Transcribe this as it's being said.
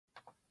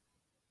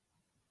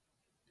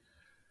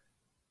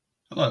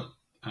Hello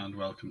and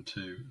welcome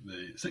to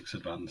the 6th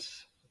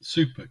Advanced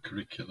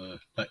Super-curricular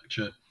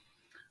lecture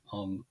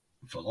on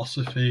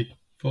philosophy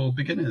for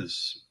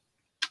beginners.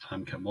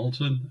 I'm Ken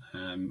Walton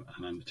and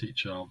I'm the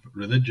teacher of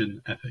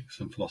religion, ethics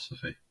and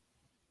philosophy.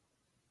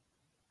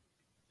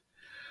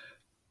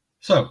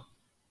 So,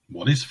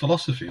 what is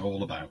philosophy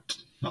all about?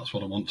 That's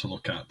what I want to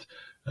look at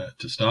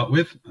to start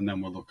with, and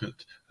then we'll look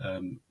at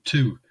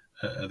two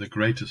of the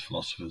greatest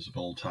philosophers of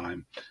all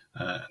time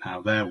and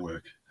how their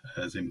work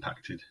has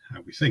impacted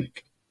how we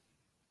think.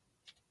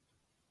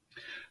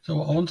 So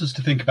what I want us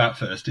to think about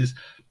first is,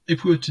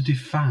 if we were to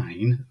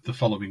define the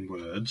following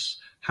words,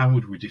 how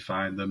would we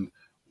define them?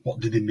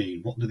 What do they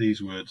mean? What do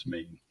these words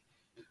mean?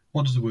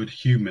 What does the word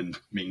human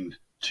mean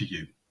to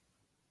you?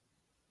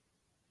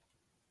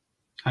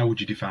 How would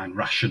you define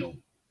rational?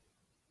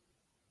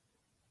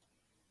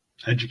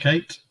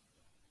 Educate?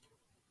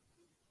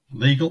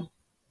 Legal?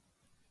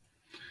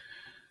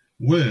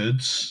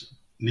 Words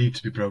need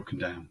to be broken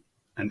down.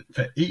 And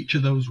for each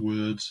of those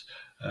words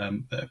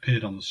that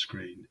appeared on the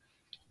screen,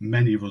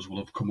 many of us will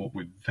have come up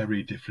with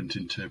very different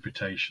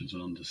interpretations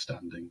and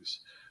understandings.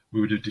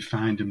 We would have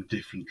defined them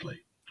differently.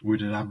 We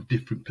would have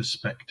different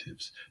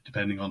perspectives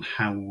depending on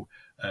how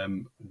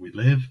we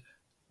live,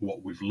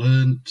 what we've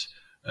learnt,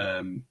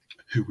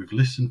 who we've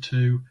listened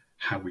to,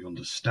 how we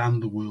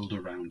understand the world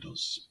around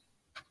us.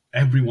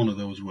 Every one of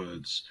those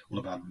words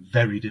will have had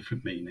very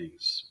different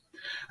meanings.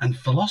 And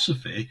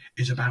philosophy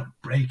is about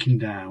breaking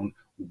down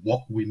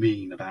what we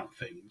mean about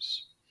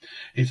things.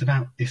 It's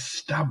about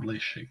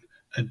establishing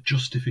a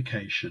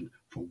justification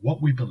for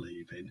what we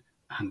believe in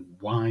and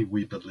why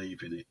we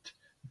believe in it.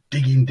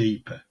 Digging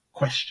deeper,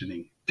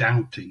 questioning,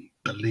 doubting,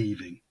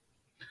 believing.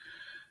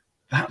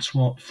 That's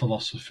what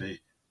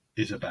philosophy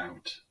is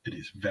about at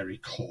its very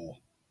core.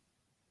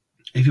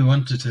 If you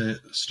wanted to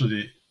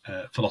study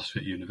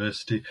philosophy at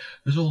university,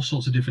 there's all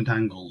sorts of different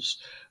angles,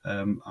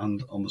 and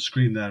on the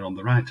screen there, on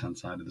the right hand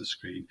side of the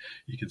screen,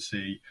 you can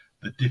see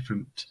the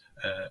different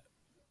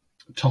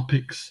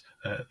topics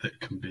that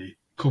can be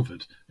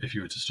covered if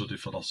you were to study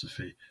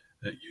philosophy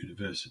at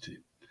university.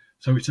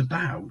 So it's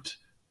about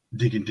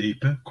digging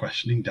deeper,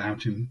 questioning,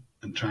 doubting,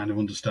 and trying to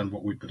understand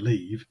what we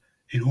believe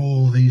in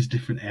all these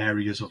different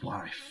areas of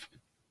life.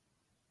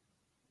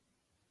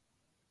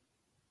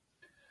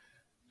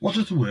 What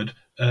does the word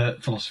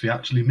philosophy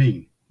actually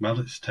mean? Well,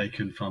 it's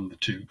taken from the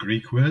two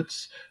Greek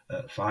words,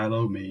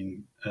 philo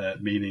meaning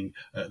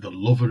the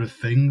lover of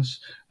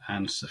things,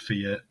 and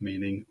sophia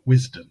meaning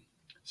wisdom.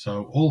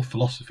 So all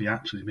philosophy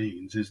actually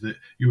means is that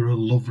you're a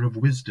lover of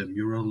wisdom,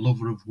 you're a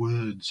lover of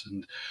words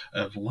and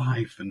of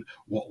life and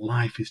what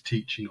life is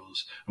teaching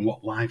us and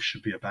what life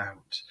should be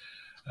about.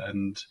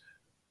 And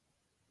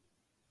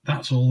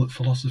that's all that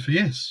philosophy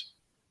is.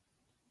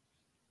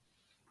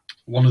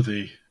 One of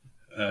the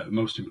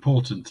most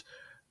important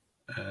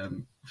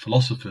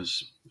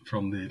philosophers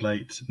from the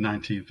late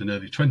 19th and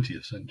early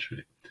 20th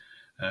century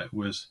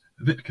was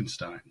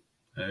Wittgenstein,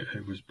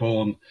 who was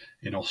born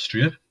in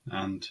Austria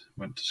and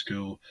went to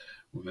school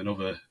with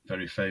another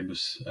very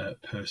famous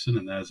person,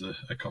 and there's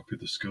a copy of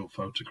the school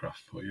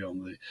photograph for you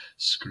on the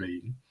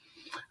screen.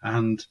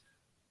 And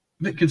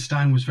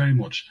Wittgenstein was very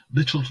much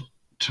little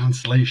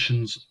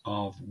translations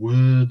of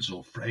words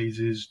or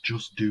phrases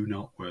just do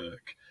not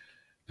work.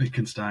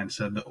 Wittgenstein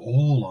said that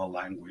all our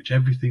language,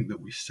 everything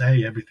that we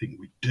say, everything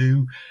we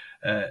do,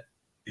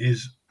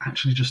 is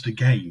actually just a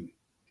game.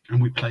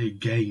 And we play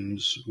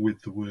games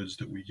with the words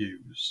that we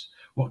use.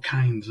 What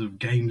kinds of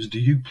games do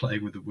you play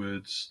with the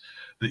words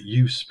that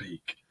you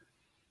speak?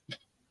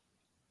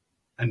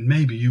 And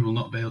maybe you will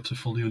not be able to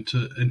fully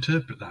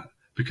interpret that,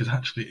 because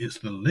actually it's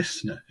the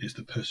listener, it's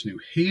the person who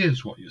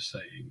hears what you're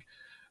saying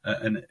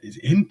and is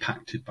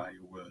impacted by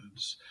your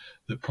words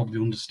that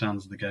probably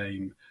understands the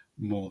game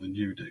more than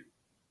you do.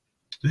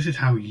 This is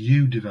how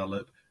you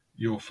develop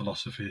your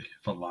philosophy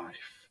for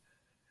life.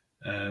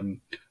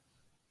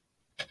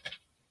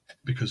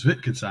 Because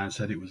Wittgenstein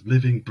said it was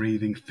living,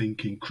 breathing,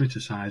 thinking,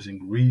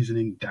 criticising,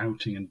 reasoning,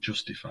 doubting and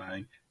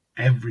justifying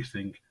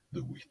everything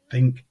that we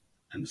think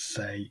and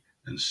say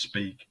and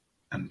speak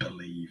and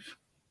believe.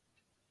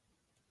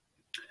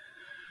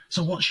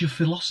 So what's your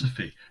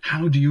philosophy?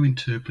 How do you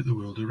interpret the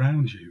world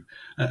around you?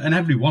 And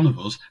every one of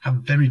us have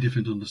very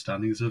different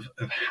understandings of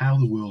how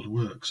the world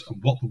works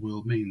and what the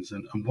world means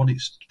and what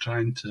it's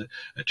trying to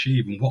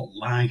achieve and what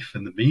life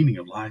and the meaning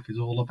of life is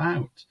all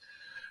about.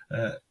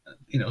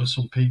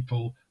 Some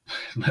people,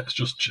 let's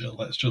just chill,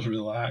 let's just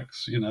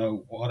relax,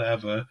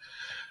 whatever.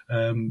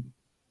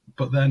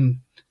 But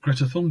then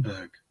Greta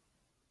Thunberg,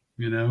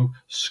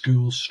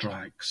 school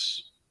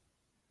strikes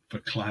for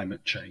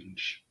climate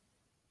change.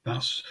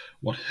 That's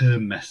what her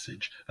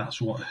message, that's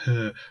what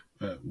her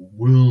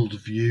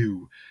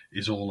worldview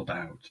is all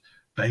about,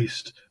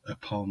 based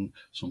upon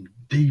some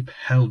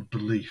deep-held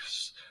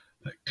beliefs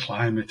that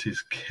climate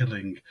is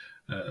killing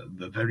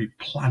the very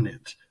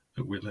planet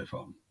that we live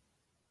on.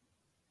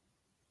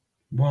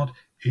 What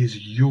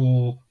is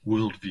your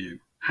worldview?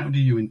 How do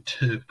you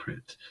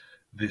interpret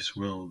this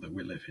world that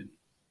we live in?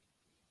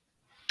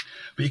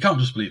 But you can't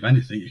just believe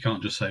anything. You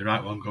can't just say,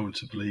 right, well, I'm going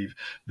to believe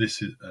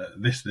this,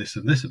 this,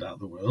 and this about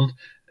the world.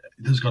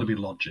 There's got to be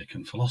logic,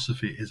 and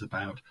philosophy is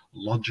about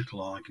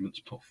logical arguments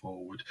put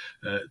forward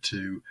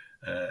to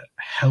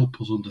help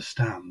us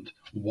understand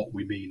what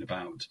we mean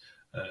about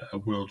a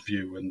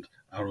worldview and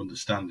our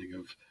understanding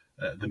of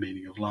the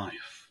meaning of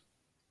life.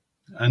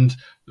 And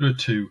there are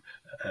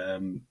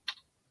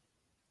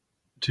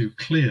two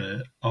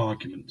clear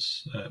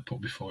arguments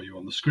put before you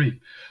on the screen.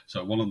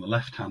 So one on the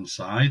left-hand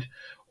side,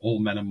 all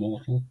men are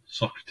mortal,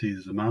 Socrates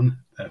is a man,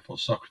 therefore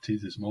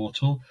Socrates is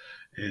mortal,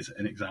 is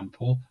an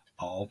example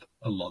of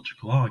a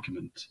logical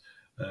argument.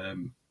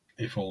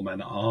 If all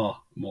men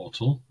are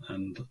mortal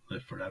and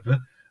live forever,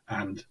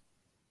 and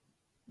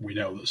we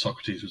know that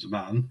Socrates was a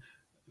man,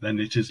 then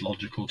it is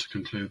logical to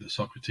conclude that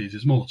Socrates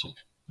is mortal.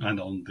 And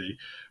on the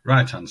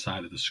right-hand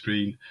side of the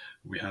screen,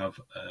 we have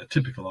a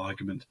typical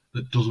argument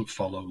that doesn't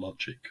follow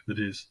logic, that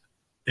is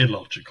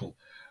illogical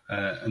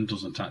and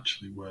doesn't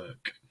actually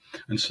work.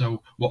 And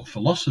so what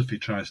philosophy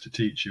tries to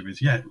teach you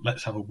is, yeah,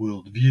 let's have a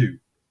world view,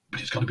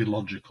 but it's got to be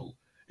logical.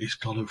 It's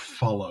got to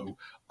follow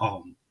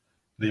on.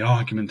 The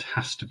argument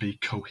has to be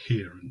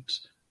coherent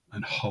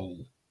and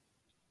whole.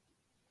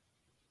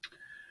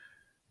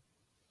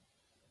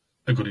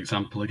 A good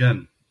example,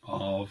 again,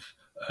 of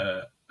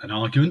an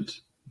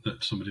argument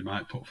that somebody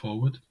might put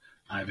forward.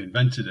 I've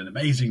invented an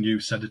amazing new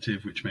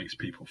sedative which makes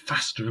people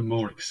faster and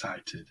more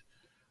excited.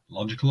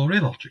 Logical or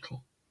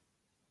illogical?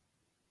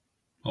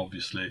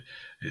 Obviously,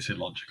 it's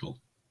illogical,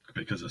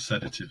 because a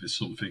sedative is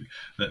something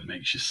that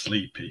makes you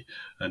sleepy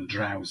and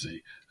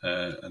drowsy,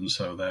 and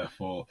so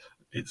therefore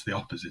it's the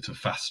opposite of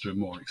faster and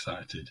more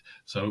excited.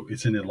 So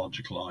it's an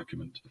illogical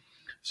argument.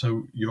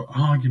 So your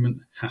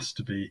argument has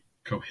to be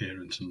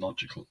coherent and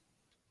logical.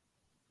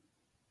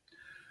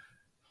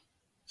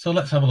 So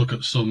let's have a look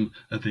at some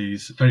of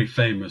these very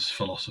famous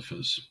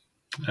philosophers.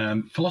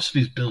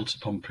 Philosophy is built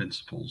upon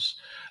principles,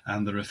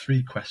 and there are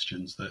three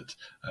questions that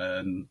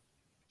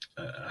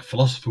a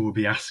philosopher will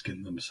be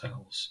asking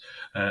themselves,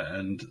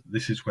 and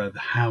this is where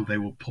how they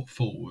will put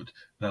forward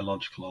their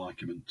logical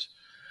argument.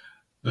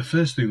 The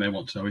first thing they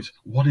want to know is,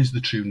 what is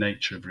the true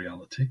nature of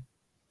reality?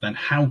 Then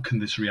how can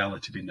this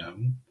reality be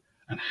known?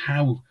 And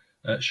how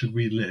should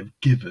we live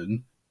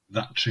given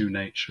that true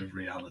nature of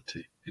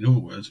reality? In other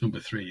words, number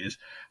three is,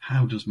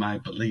 how does my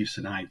beliefs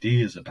and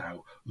ideas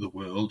about the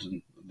world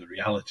and the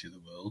reality of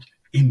the world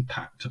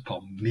impact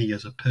upon me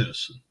as a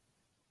person?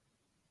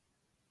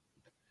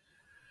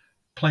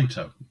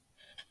 Plato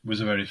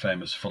was a very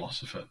famous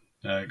philosopher,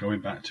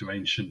 going back to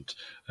ancient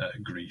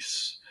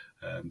Greece,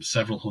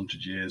 several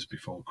hundred years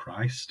before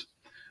Christ.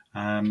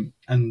 And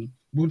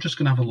we're just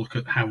going to have a look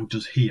at how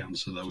does he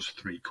answer those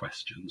three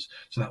questions.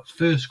 So that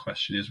first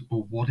question is,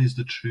 well, what is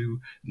the true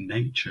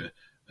nature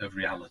of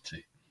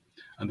reality?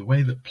 And the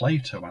way that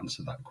Plato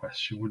answered that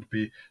question would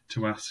be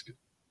to ask,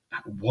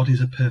 what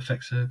is a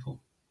perfect circle?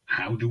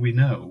 How do we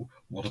know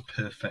what a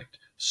perfect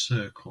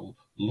circle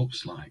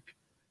looks like?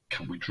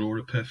 Can we draw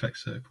a perfect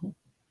circle?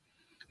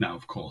 Now,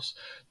 of course,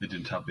 they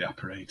didn't have the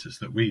apparatus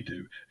that we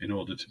do in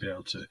order to be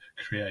able to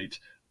create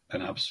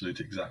an absolute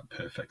exact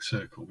perfect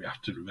circle. We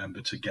have to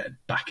remember to get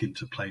back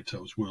into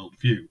Plato's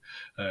worldview,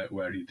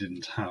 where he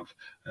didn't have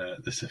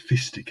the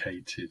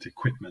sophisticated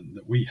equipment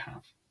that we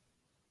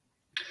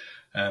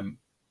have.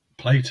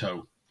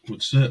 Plato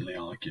would certainly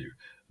argue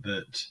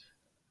that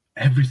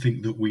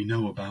everything that we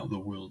know about the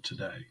world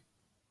today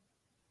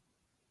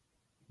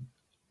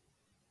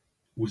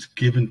was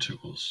given to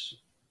us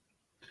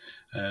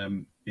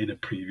in a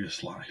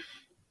previous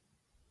life,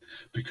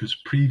 because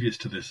previous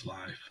to this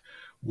life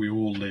we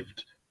all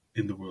lived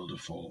in the world of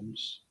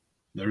forms.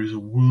 There is a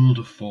world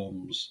of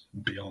forms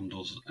beyond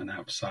us and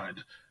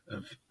outside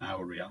of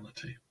our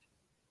reality,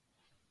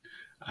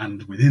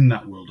 and within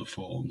that world of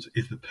forms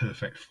is the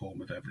perfect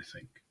form of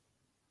everything.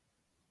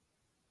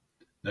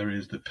 There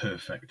is the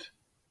perfect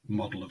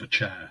model of a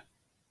chair,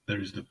 there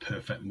is the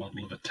perfect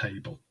model of a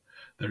table,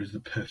 there is the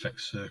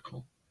perfect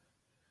circle.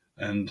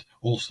 And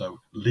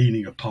also,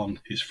 leaning upon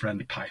his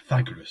friend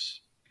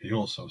Pythagoras, he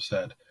also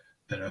said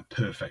there are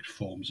perfect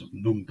forms of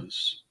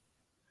numbers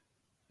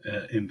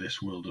in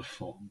this world of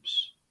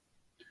forms.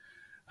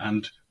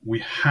 And we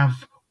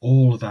have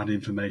all of that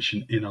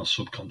information in our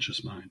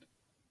subconscious mind.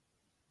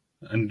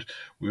 And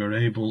we are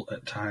able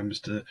at times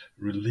to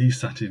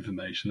release that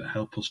information that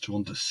helps us to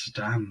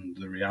understand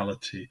the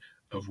reality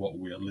of what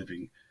we are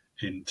living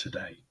in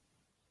today.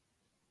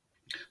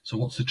 So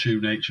what's the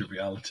true nature of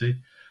reality?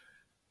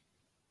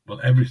 Well,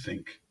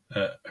 everything,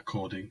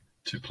 according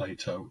to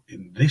Plato,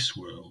 in this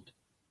world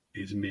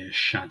is mere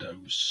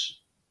shadows.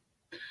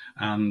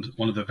 And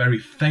one of the very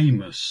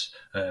famous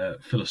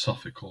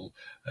philosophical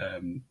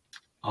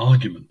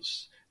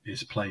arguments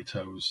is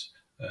Plato's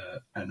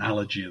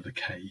analogy of the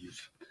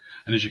cave.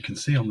 And as you can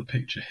see on the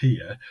picture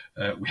here,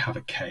 we have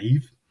a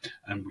cave,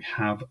 and we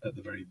have at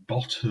the very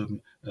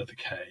bottom of the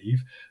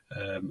cave,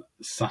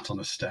 sat on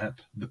a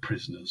step, the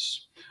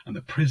prisoners. And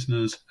the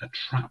prisoners are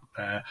trapped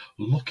there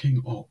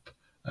looking up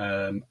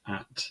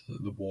at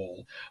the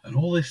wall, and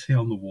all they see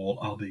on the wall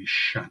are these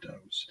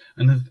shadows,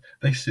 and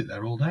they sit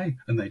there all day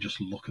and they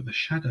just look at the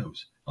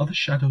shadows. Are the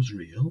shadows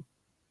real?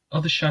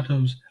 Are the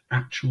shadows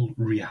actual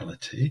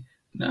reality?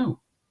 No,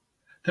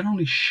 they're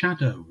only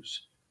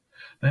shadows.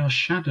 They are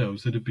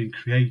shadows that have been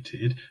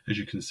created, as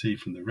you can see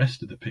from the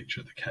rest of the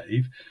picture of the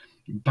cave,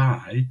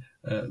 by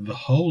the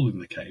hole in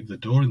the cave, the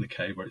door in the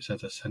cave where it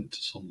says ascent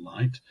to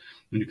sunlight,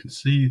 and you can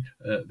see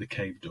the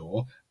cave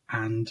door,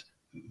 and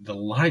the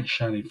light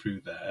shining through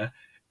there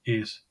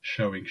is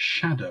showing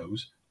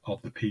shadows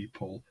of the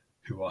people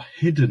who are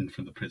hidden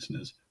from the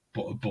prisoners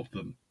but above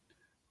them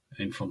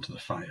in front of the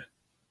fire.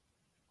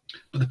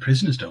 But the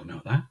prisoners don't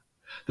know that.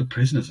 The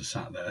prisoners are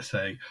sat there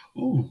saying,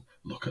 "Oh,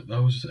 look at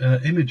those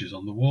images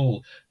on the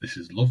wall. This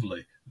is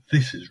lovely.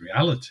 This is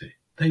reality."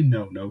 They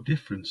know no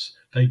difference.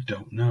 They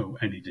don't know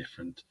any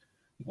different.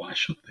 Why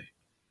should they?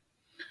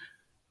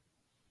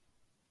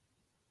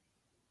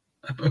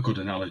 A good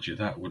analogy of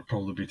that would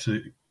probably be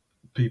to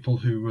people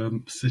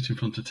who sit in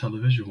front of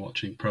television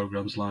watching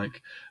programs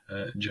like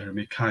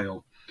Jeremy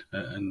Kyle,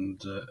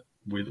 and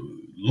we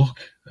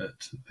look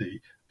at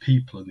the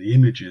people and the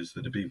images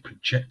that are being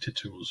projected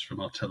to us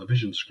from our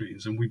television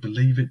screens, and we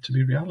believe it to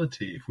be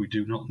reality if we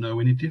do not know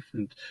any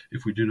different,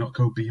 if we do not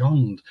go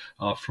beyond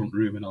our front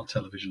room and our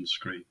television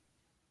screen.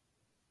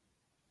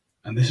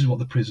 And this is what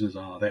the prisoners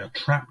are. They are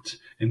trapped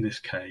in this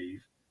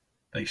cave.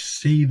 They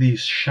see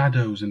these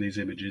shadows in these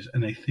images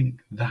and they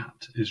think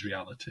that is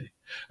reality.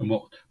 And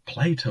what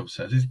Plato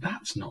says is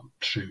that's not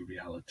true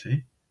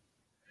reality.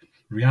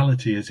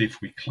 Reality is if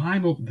we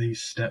climb up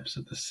these steps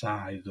at the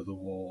side of the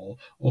wall,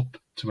 up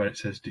to where it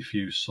says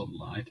diffuse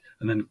sunlight,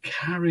 and then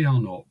carry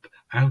on up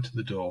out of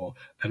the door,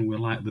 and we're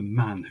like the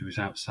man who's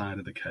outside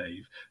of the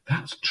cave.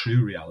 That's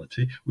true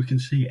reality. We can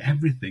see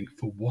everything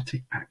for what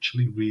it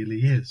actually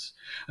really is.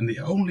 And the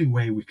only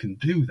way we can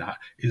do that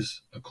is,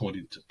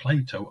 according to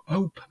Plato,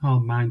 open our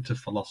mind to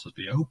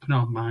philosophy, open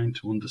our mind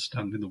to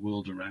understanding the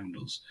world around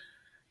us,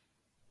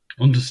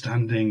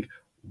 understanding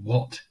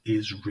what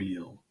is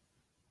real.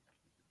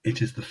 It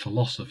is the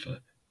philosopher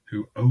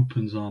who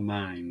opens our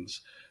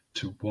minds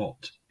to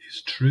what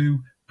is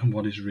true and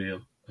what is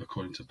real,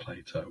 according to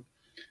Plato.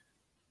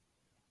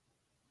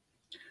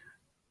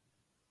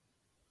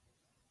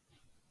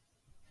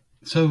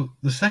 So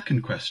the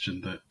second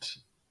question that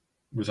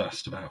was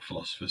asked about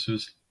philosophers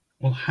was,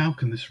 well, how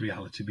can this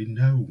reality be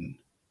known?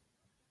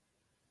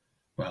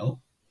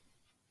 Well,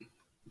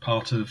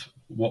 part of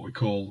what we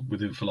call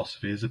within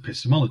philosophy is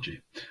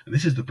epistemology. And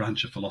this is the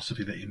branch of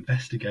philosophy that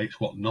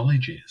investigates what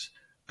knowledge is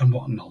and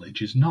what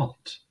knowledge is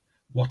not.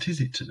 What is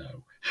it to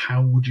know?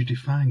 How would you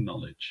define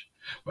knowledge?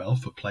 Well,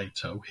 for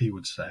Plato, he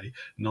would say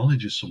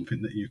knowledge is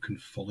something that you can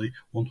fully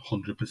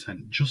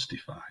 100%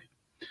 justify.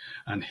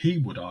 And he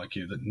would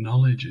argue that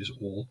knowledge is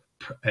all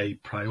a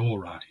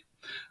priori.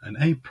 And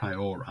a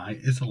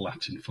priori is a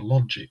Latin for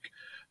logic,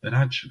 that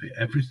actually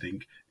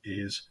everything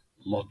is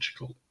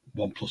logical.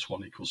 1 +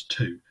 1 =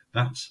 2.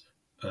 That's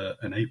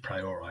an a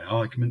priori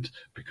argument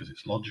because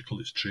it's logical,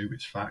 it's true,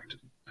 it's fact,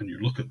 and you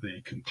look at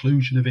the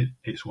conclusion of it,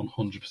 it's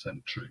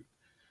 100% true.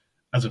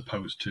 As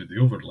opposed to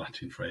the other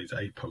Latin phrase,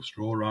 a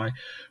posteriori,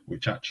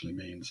 which actually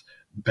means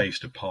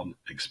based upon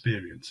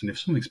experience. And if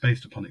something's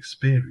based upon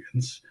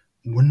experience,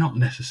 we're not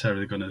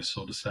necessarily going to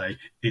sort of say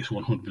it's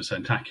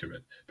 100%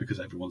 accurate because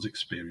everyone's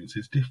experience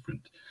is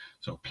different.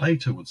 So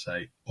Plato would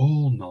say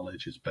all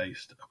knowledge is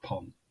based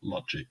upon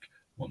logic,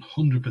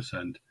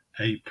 100%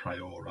 a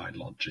priori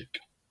logic.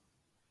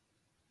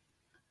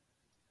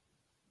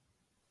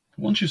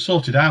 Once you've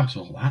sorted out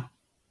all that,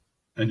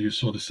 and you've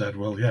sort of said,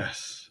 well,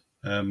 yes,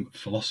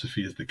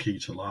 philosophy is the key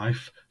to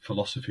life.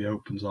 Philosophy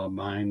opens our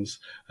minds.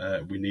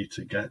 We need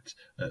to get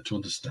to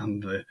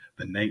understand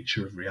the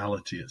nature of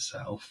reality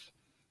itself.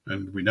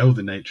 And we know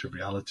the nature of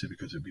reality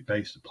because it'll be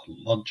based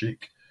upon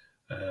logic.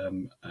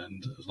 And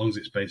as long as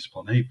it's based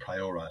upon a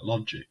priori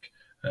logic,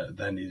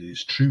 then it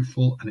is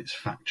truthful and it's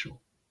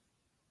factual.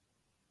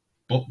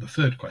 But the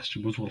third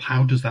question was, well,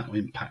 how does that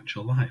impact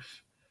your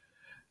life?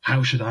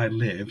 How should I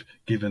live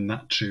given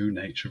that true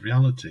nature of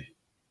reality?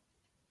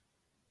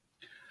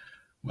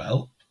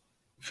 Well,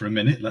 for a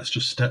minute, let's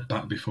just step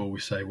back before we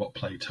say what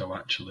Plato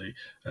actually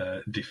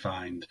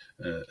defined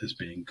as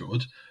being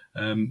good.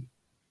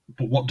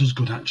 But what does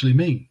good actually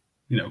mean?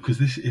 You know, because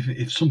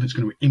if something's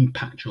going to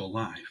impact your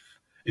life,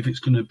 if it's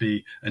going to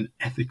be an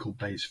ethical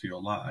base for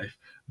your life,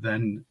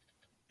 then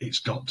it's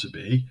got to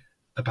be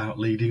about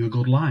leading a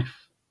good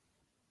life.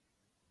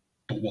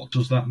 But what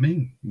does that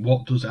mean?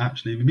 What does it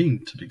actually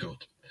mean to be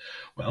good?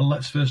 Well,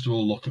 let's first of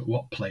all look at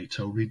what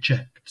Plato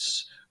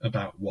rejects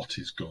about what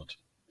is good.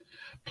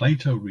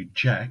 Plato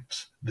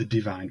rejects the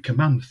divine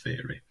command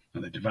theory.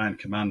 And the divine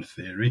command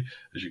theory,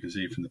 as you can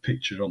see from the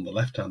picture on the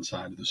left-hand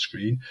side of the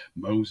screen,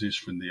 Moses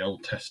from the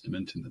Old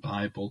Testament in the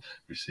Bible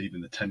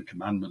receiving the 10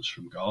 Commandments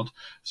from God.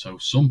 So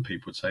some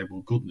people would say,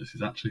 well, goodness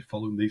is actually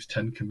following these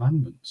 10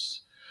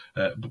 Commandments.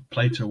 But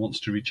Plato wants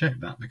to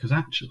reject that because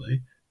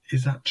actually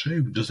is that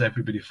true? Does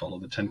everybody follow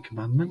the Ten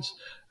Commandments?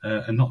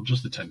 And not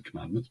just the Ten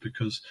Commandments,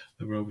 because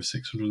there were over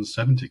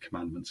 670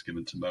 commandments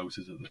given to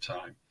Moses at the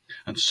time.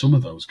 And some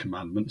of those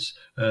commandments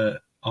are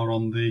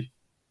on the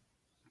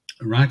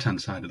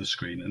right-hand side of the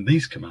screen. And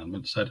these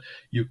commandments said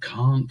you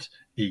can't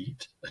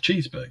eat a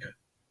cheeseburger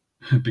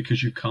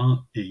because you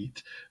can't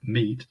eat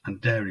meat and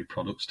dairy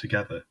products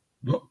together.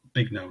 What?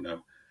 Big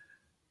no-no.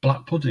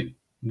 Black pudding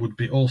would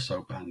be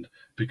also banned,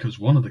 because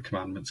one of the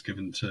commandments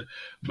given to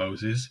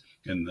Moses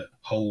in the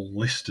whole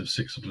list of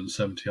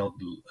 670 odd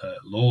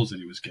laws that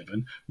he was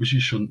given was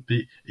you shouldn't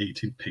be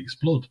eating pig's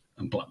blood,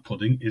 and black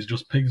pudding is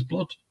just pig's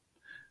blood.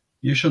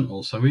 You shouldn't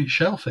also eat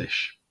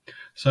shellfish.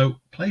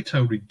 So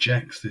Plato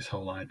rejects this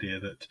whole idea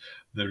that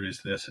there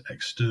is this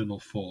external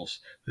force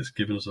that's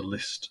given us a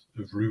list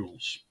of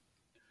rules.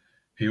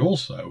 He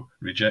also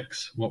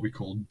rejects what we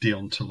call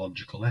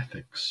deontological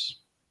ethics,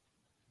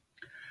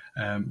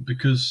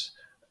 because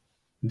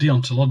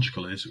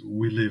deontological is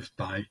we live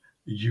by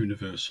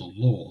universal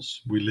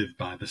laws. We live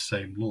by the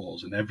same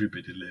laws, and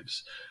everybody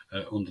lives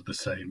under the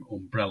same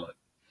umbrella.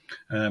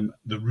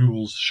 The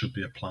rules should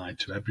be applied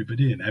to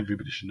everybody, and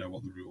everybody should know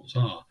what the rules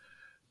are.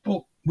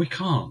 But we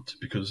can't,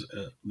 because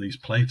at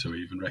least Plato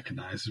even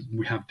recognises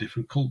we have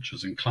different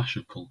cultures and clash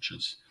of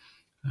cultures.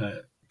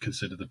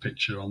 Consider the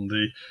picture on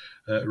the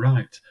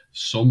right.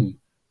 Some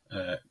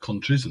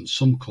countries and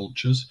some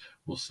cultures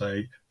will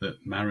say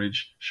that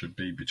marriage should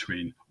be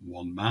between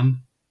one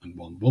man and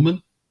one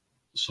woman.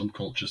 Some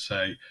cultures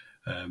say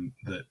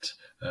that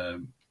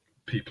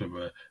people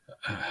who are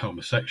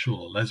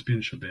homosexual or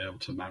lesbian should be able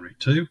to marry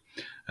too.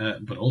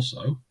 But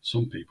also,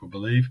 some people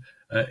believe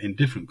in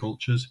different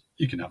cultures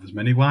you can have as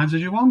many wives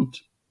as you want.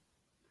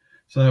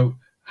 So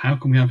how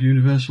can we have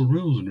universal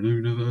rules and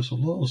universal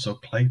laws? So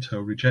Plato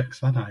rejects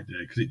that idea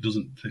because it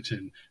doesn't fit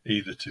in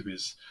either to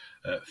his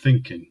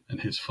thinking and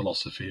his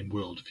philosophy and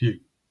worldview.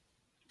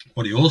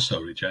 What he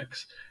also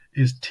rejects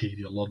is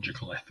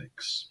teleological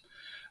ethics.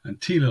 And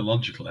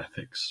teleological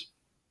ethics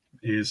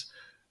is,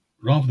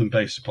 rather than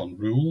based upon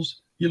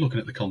rules, you're looking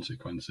at the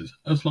consequences.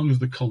 As long as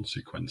the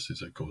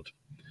consequences are good,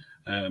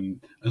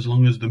 as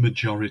long as the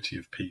majority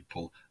of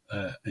people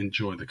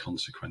enjoy the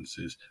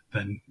consequences,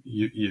 then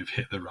you've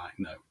hit the right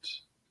note.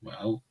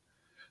 Well,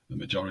 the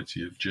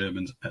majority of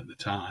Germans at the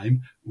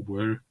time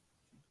were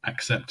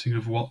accepting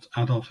of what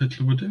Adolf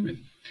Hitler were doing.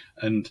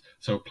 And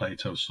so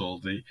Plato saw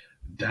the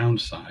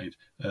downside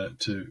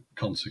to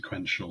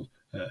consequential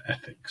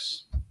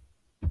ethics.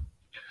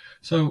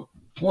 So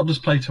what does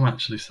Plato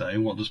actually say,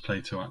 and what does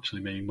Plato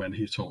actually mean when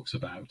he talks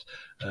about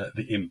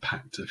the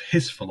impact of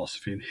his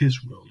philosophy and his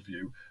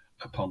worldview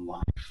upon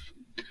life?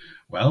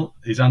 Well,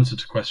 his answer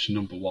to question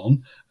number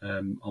one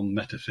on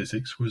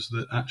metaphysics was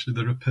that actually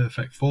there are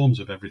perfect forms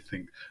of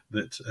everything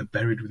that are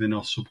buried within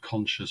our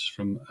subconscious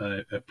from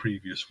a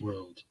previous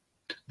world,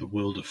 the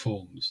world of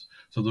forms.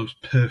 So those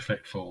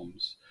perfect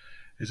forms.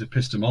 His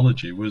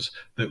epistemology was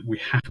that we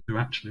have to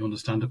actually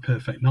understand a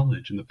perfect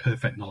knowledge, and the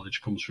perfect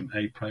knowledge comes from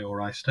a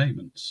priori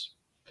statements.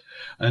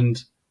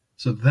 And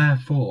so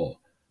therefore,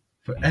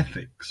 for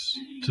ethics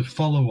to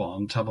follow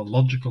on, to have a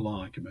logical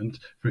argument,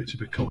 for it to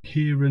be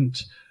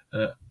coherent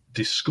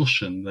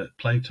discussion that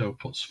Plato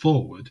puts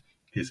forward,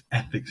 his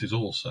ethics is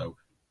also,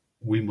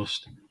 we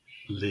must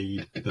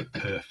lead the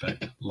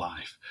perfect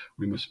life.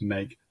 We must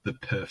make the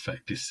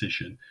perfect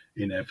decision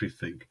in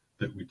everything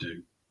that we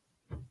do.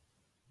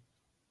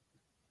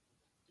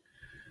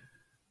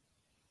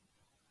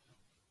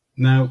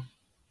 Now,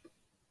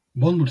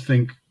 one would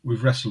think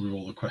we've wrestled with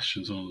all the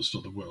questions and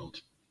understood the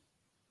world.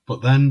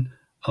 But then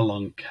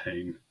along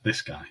came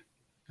this guy.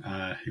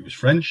 He was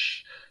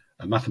French,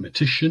 a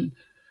mathematician,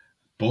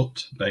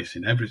 but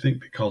basing everything,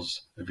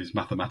 because of his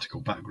mathematical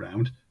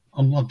background,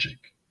 on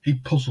logic. He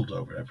puzzled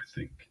over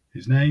everything.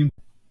 His name,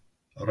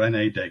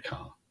 René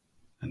Descartes.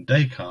 And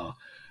Descartes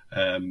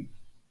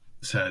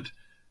said,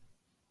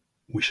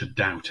 we should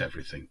doubt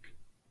everything.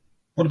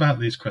 What about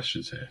these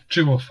questions here?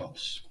 True or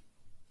false?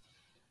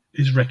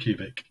 Is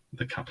Reykjavik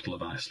the capital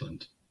of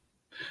Iceland?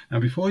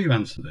 Now, before you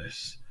answer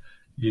this,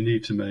 you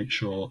need to make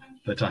sure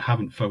that I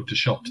haven't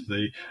photoshopped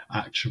the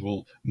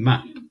actual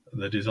map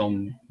that is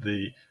on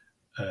the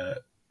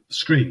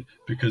screen,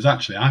 because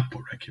actually I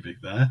put Reykjavik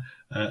there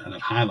and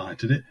I've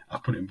highlighted it.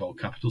 I've put it in bold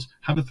capitals.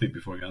 Have a think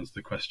before you answer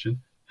the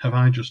question. Have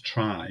I just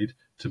tried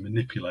to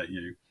manipulate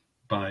you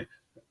by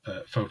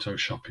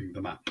photoshopping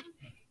the map?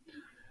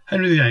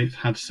 Henry VIII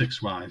had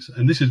 6 wives,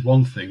 and this is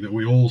one thing that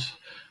we all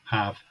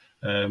have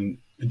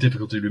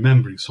difficulty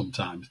remembering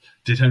sometimes.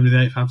 Did Henry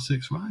VIII have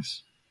 6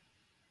 wives?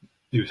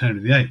 He was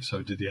Henry VIII,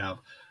 so did he have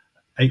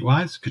 8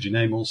 wives? Could you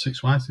name all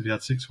 6 wives if he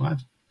had 6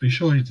 wives? Be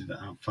sure he didn't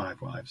have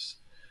 5 wives.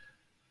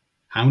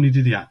 How many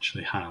did he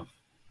actually have?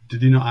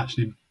 Did he not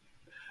actually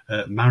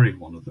marry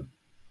one of them?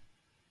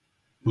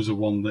 Was there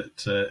one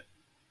that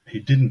he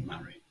didn't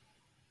marry?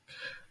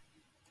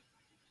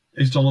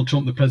 Is Donald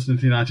Trump the President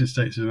of the United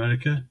States of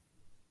America?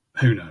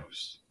 Who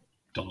knows?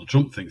 Donald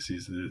Trump thinks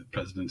he's the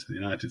President of the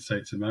United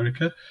States of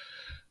America.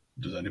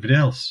 Does anybody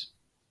else?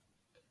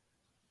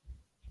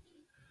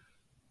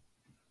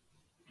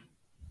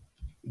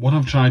 what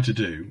I've tried to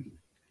do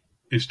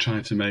is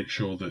try to make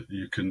sure that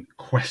you can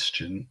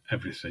question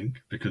everything,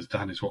 because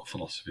that is what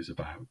philosophy is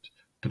about,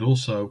 but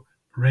also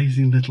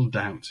raising little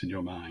doubts in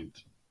your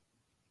mind.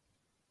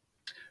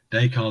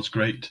 Descartes'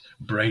 great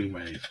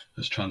brainwave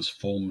has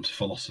transformed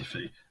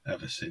philosophy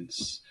ever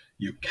since.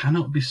 You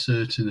cannot be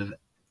certain of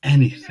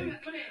anything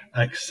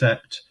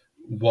except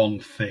one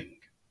thing.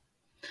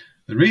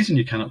 The reason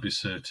you cannot be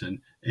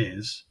certain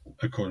is,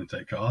 according to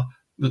Descartes,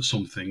 that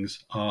some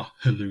things are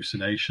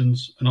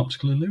hallucinations and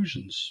optical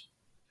illusions.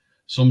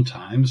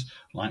 Sometimes,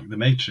 like the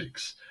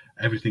Matrix,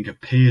 everything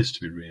appears to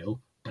be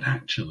real, but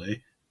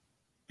actually,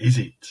 is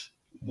it?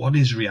 What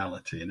is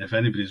reality? And if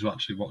anybody's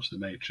actually watched the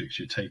Matrix,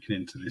 you're taken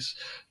into this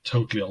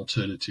totally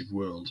alternative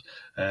world,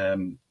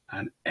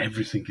 and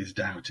everything is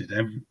doubted.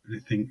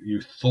 Everything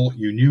you thought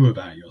you knew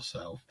about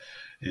yourself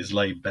is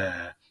laid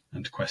bare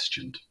and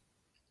questioned.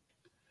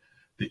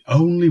 The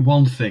only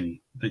one thing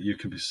that you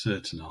can be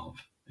certain of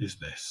is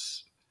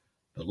this.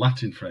 The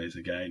Latin phrase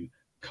again,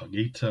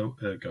 cogito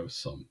ergo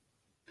sum.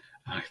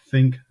 I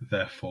think,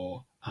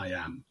 therefore I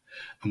am.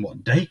 And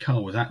what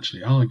Descartes was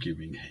actually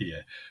arguing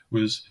here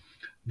was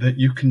that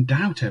you can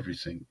doubt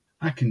everything.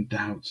 I can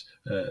doubt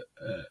that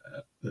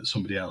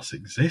somebody else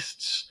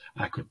exists.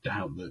 I could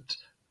doubt that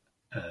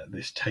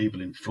this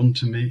table in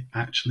front of me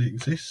actually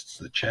exists.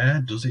 The chair,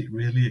 does it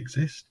really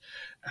exist?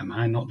 Am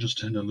I not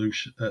just an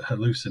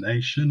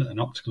hallucination, an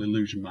optical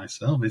illusion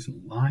myself?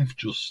 Isn't life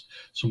just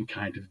some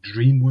kind of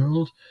dream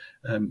world?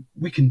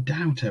 We can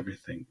doubt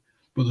everything,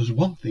 but there's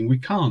one thing we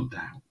can't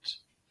doubt,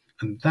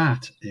 and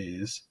that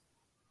is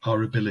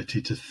our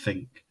ability to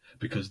think,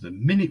 because the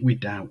minute we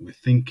doubt we're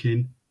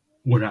thinking,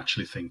 we're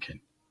actually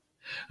thinking.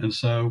 And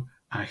so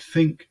I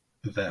think,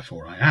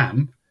 therefore I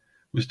am,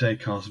 was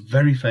Descartes'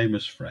 very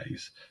famous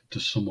phrase to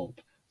sum up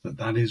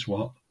that is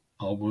what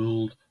our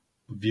world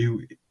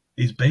view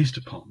is based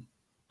upon,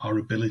 our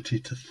ability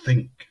to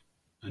think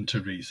and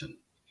to reason.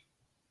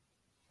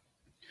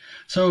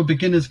 So, a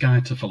beginner's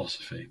guide to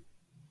philosophy.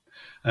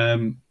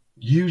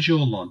 Use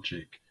your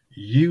logic,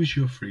 use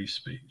your free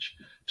speech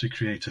to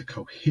create a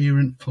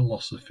coherent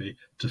philosophy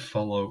to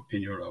follow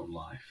in your own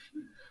life.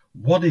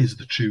 What is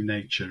the true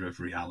nature of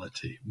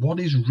reality? What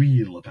is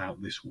real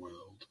about this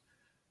world?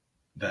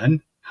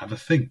 Then have a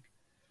think.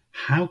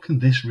 How can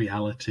this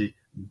reality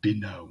be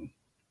known?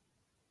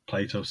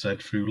 Plato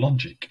said through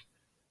logic.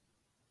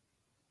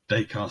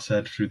 Descartes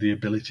said through the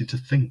ability to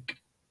think.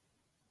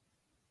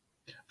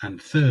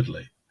 And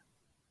thirdly,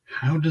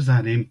 how does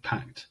that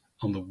impact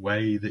on the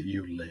way that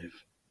you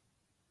live?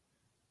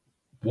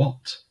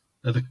 What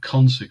are the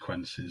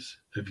consequences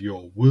of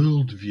your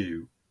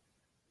worldview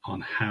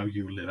on how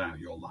you live out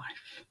your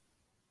life?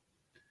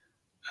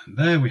 And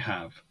there we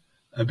have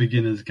a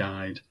beginner's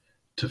guide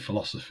to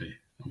philosophy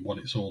and what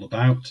it's all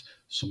about,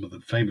 some of the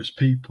famous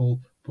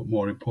people, but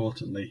more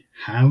importantly,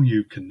 how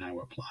you can now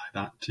apply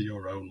that to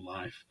your own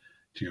life,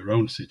 to your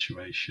own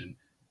situation,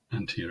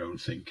 and to your own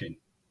thinking.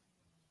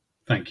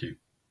 Thank you.